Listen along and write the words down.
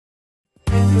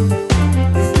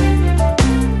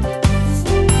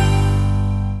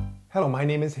Hello, my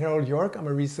name is Harold Yorke. I'm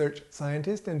a research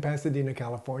scientist in Pasadena,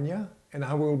 California, and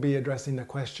I will be addressing the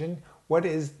question, what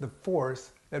is the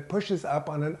force that pushes up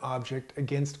on an object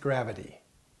against gravity?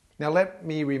 Now let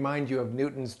me remind you of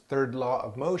Newton's third law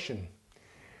of motion.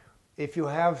 If you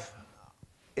have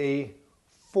a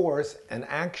force, an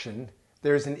action,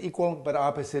 there's an equal but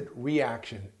opposite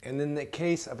reaction. And in the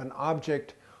case of an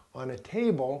object on a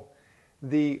table,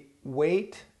 the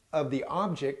weight of the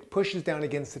object pushes down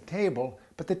against the table,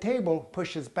 but the table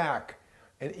pushes back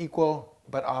an equal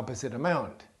but opposite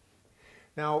amount.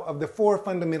 Now, of the four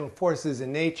fundamental forces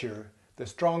in nature, the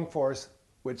strong force,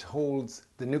 which holds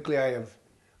the nuclei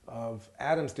of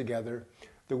atoms together,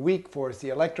 the weak force, the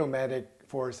electromagnetic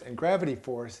force, and gravity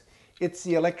force, it's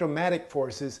the electromagnetic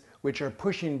forces which are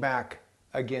pushing back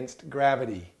against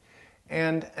gravity.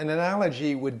 And an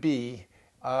analogy would be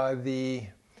the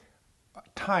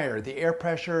tire, the air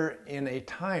pressure in a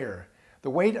tire. The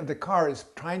weight of the car is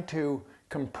trying to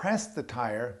compress the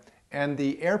tire, and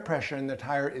the air pressure in the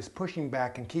tire is pushing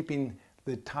back and keeping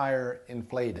the tire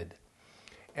inflated.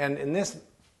 And in this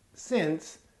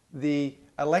sense, the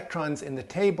electrons in the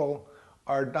table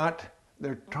are not,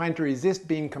 they're trying to resist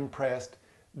being compressed.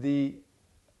 The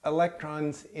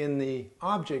electrons in the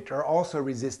object are also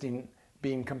resisting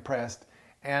being compressed,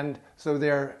 and so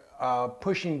they're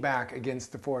pushing back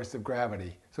against the force of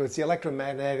gravity. So it's the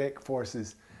electromagnetic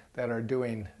forces that are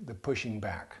doing the pushing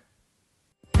back.